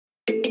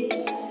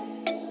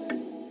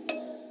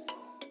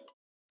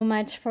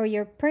Much for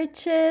your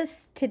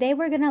purchase. Today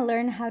we're going to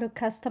learn how to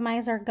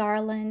customize our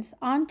garlands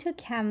onto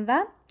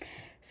Canva.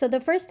 So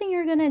the first thing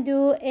you're going to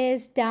do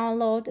is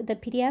download the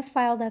PDF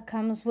file that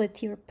comes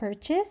with your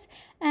purchase,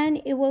 and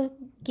it will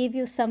give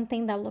you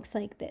something that looks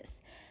like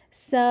this.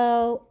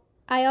 So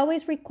I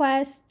always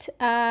request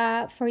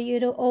for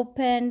you to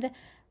open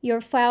your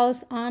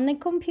files on a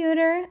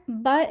computer,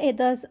 but it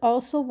does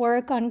also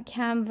work on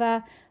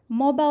Canva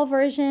mobile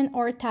version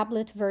or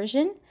tablet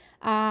version.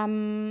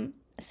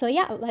 So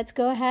yeah, let's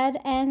go ahead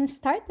and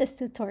start this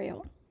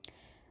tutorial.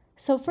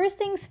 So first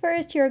things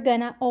first, you're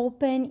gonna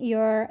open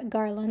your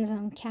garlands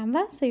on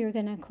Canva. So you're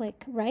gonna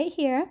click right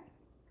here,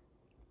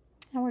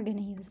 and we're gonna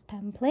use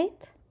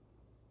template.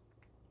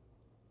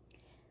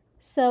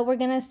 So we're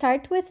gonna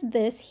start with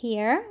this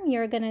here.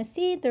 You're gonna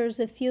see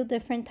there's a few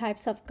different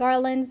types of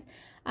garlands.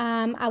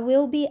 I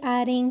will be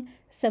adding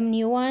some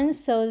new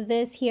ones, so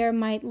this here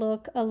might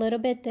look a little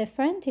bit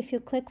different. If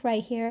you click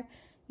right here,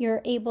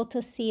 you're able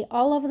to see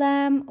all of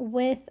them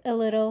with a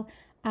little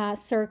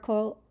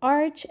circle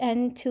arch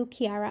and 2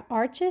 Kiara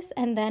arches,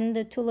 and then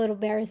the 2 little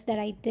bears that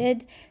I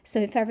did. So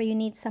if ever you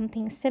need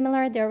something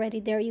similar, they're already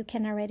there. You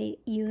can already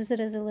use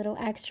it as a little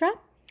extra.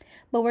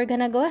 But we're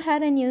gonna go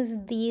ahead and use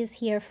these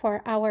here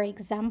for our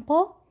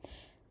example.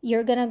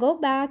 You're gonna go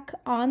back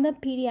on the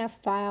PDF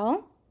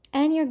file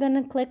and you're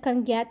gonna click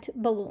on Get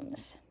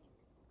Balloons.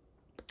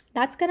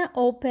 That's gonna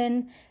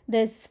open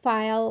this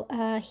file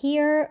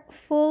here,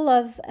 full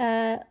of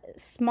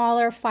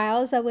smaller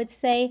files, I would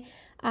say,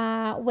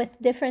 with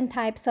different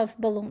types of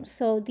balloons.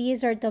 So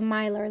these are the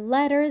Mylar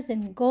letters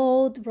in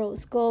gold,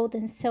 rose gold,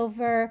 and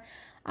silver.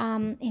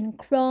 In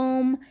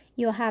chrome,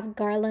 you have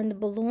garland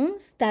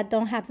balloons that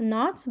don't have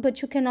knots,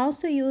 but you can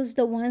also use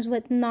the ones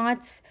with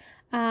knots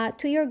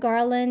to your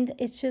garland.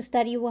 It's just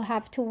that you will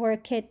have to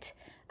work it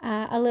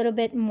a little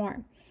bit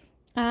more.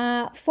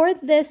 For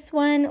this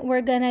one,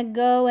 we're gonna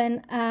go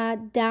and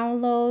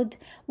download,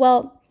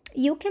 well,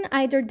 you can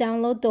either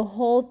download the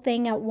whole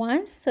thing at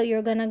once. So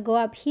you're gonna go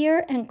up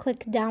here and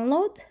click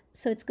download.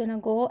 So it's gonna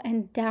go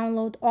and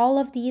download all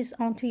of these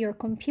onto your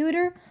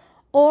computer.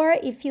 Or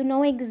if you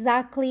know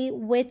exactly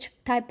which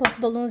type of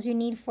balloons you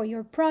need for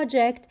your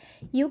project,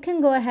 you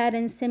can go ahead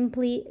and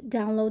simply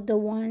download the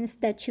ones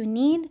that you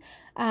need.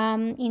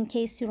 In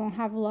case you don't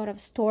have a lot of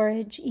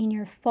storage in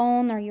your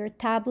phone or your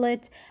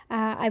tablet,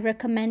 I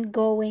recommend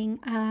going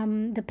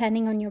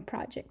depending on your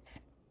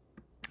projects.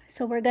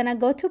 So we're gonna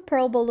go to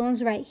Pearl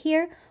Balloons right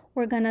here.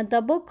 We're gonna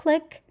double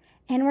click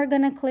and we're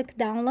gonna click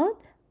download.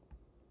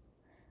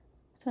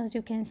 So as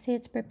you can see,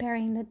 it's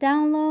preparing the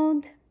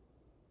download.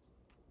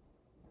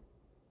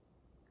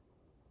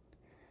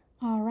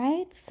 All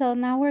right, so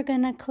now we're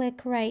gonna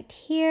click right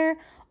here,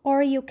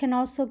 or you can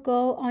also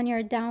go on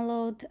your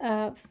download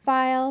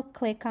file,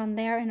 click on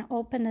there and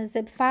open the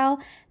zip file.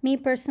 Me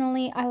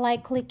personally, I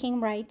like clicking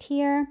right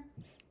here.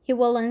 It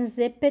will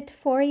unzip it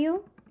for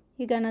you.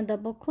 You're gonna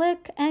double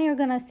click and you're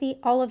gonna see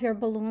all of your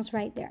balloons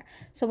right there.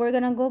 So we're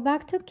gonna go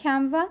back to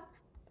Canva.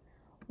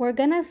 We're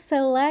gonna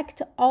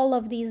select all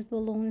of these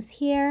balloons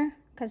here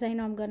because I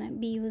know I'm gonna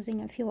be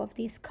using a few of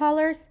these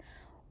colors.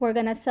 We're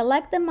gonna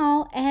select them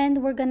all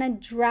and we're gonna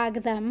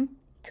drag them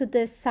to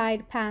this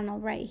side panel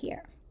right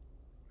here.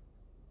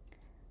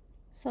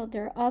 So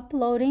they're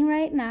uploading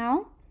right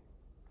now.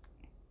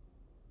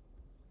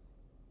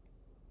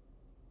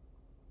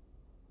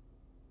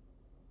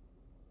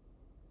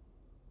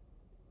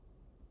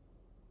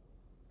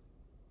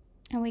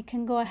 And we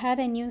can go ahead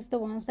and use the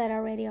ones that are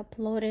already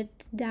uploaded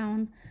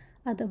down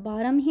at the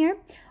bottom here.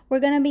 We're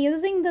going to be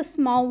using the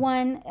small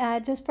one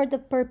just for the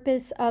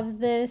purpose of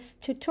this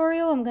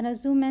tutorial. I'm going to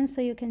zoom in so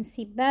you can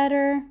see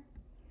better.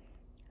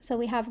 So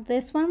we have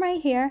this one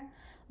right here.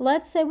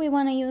 Let's say we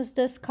want to use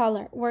this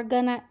color. We're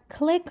going to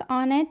click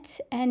on it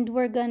and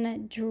we're going to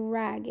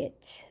drag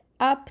it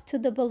up to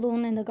the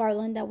balloon and the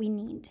garland that we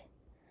need.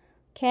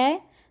 Okay,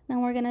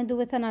 now we're going to do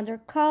with another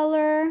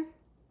color.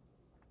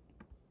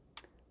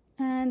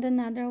 And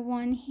another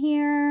one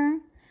here.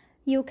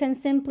 You can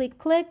simply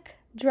click,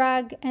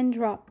 drag, and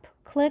drop.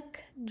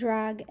 Click,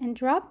 drag, and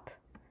drop.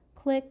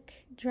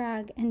 Click,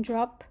 drag, and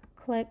drop.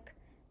 Click,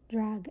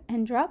 drag,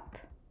 and drop.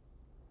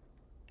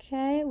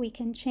 Okay, we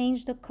can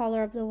change the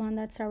color of the one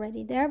that's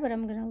already there, but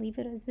I'm going to leave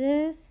it as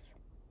is.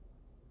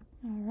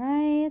 All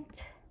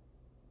right.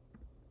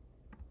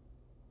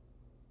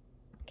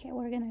 Okay,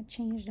 we're going to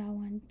change that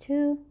one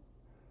too.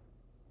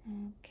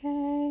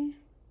 Okay,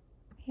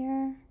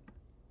 here.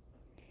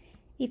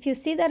 If you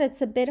see that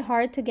it's a bit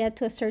hard to get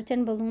to a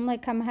certain balloon,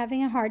 like I'm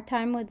having a hard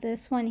time with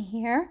this one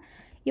here,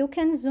 you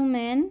can zoom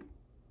in,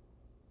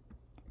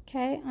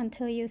 okay,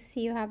 until you see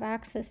you have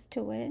access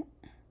to it.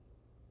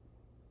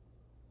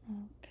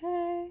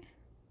 Okay.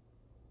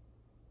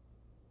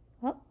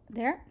 Oh,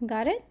 there,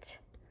 got it.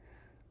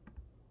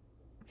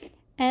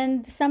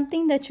 And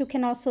something that you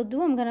can also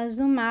do, I'm gonna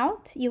zoom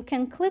out, you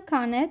can click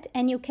on it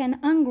and you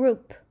can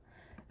ungroup.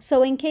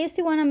 So in case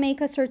you wanna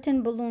make a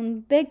certain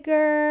balloon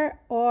bigger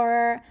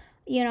or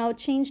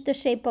change the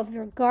shape of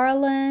your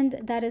garland,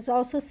 that is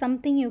also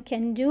something you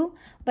can do,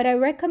 but I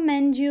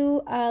recommend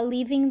you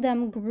leaving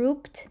them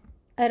grouped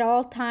at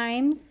all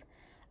times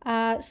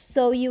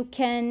so you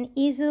can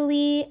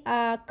easily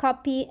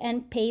copy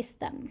and paste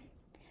them.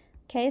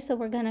 Okay, so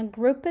we're gonna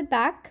group it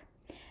back.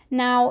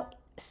 Now,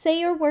 say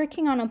you're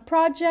working on a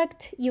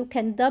project, you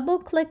can double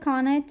click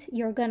on it,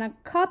 you're gonna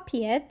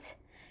copy it,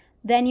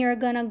 then you're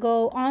gonna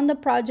go on the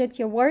project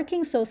you're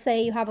working. So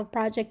say you have a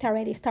project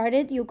already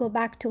started, you go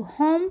back to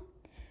home,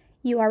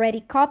 you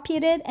already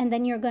copied it, and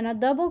then you're gonna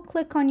double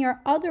click on your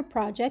other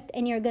project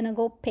and you're gonna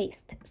go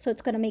paste. So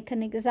it's gonna make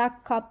an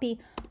exact copy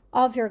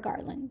of your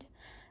garland.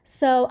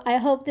 So I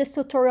hope this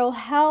tutorial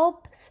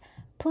helps.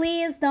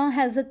 Please don't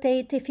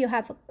hesitate if you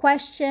have a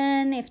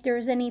question, if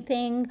there's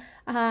anything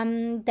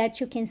that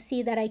you can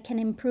see that I can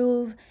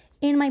improve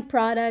in my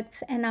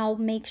products, and I'll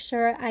make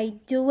sure I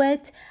do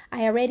it.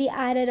 I already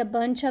added a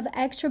bunch of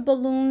extra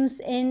balloons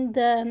in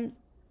the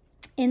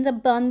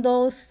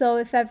bundles, so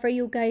if ever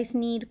you guys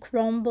need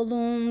chrome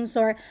balloons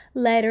or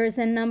letters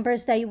and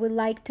numbers that you would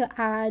like to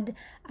add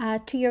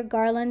to your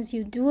garlands,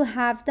 you do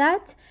have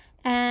that.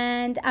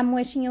 And I'm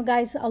wishing you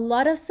guys a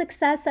lot of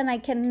success, and I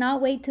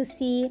cannot wait to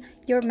see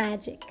your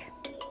magic.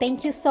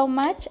 Thank you so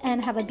much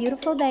and have a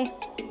beautiful day.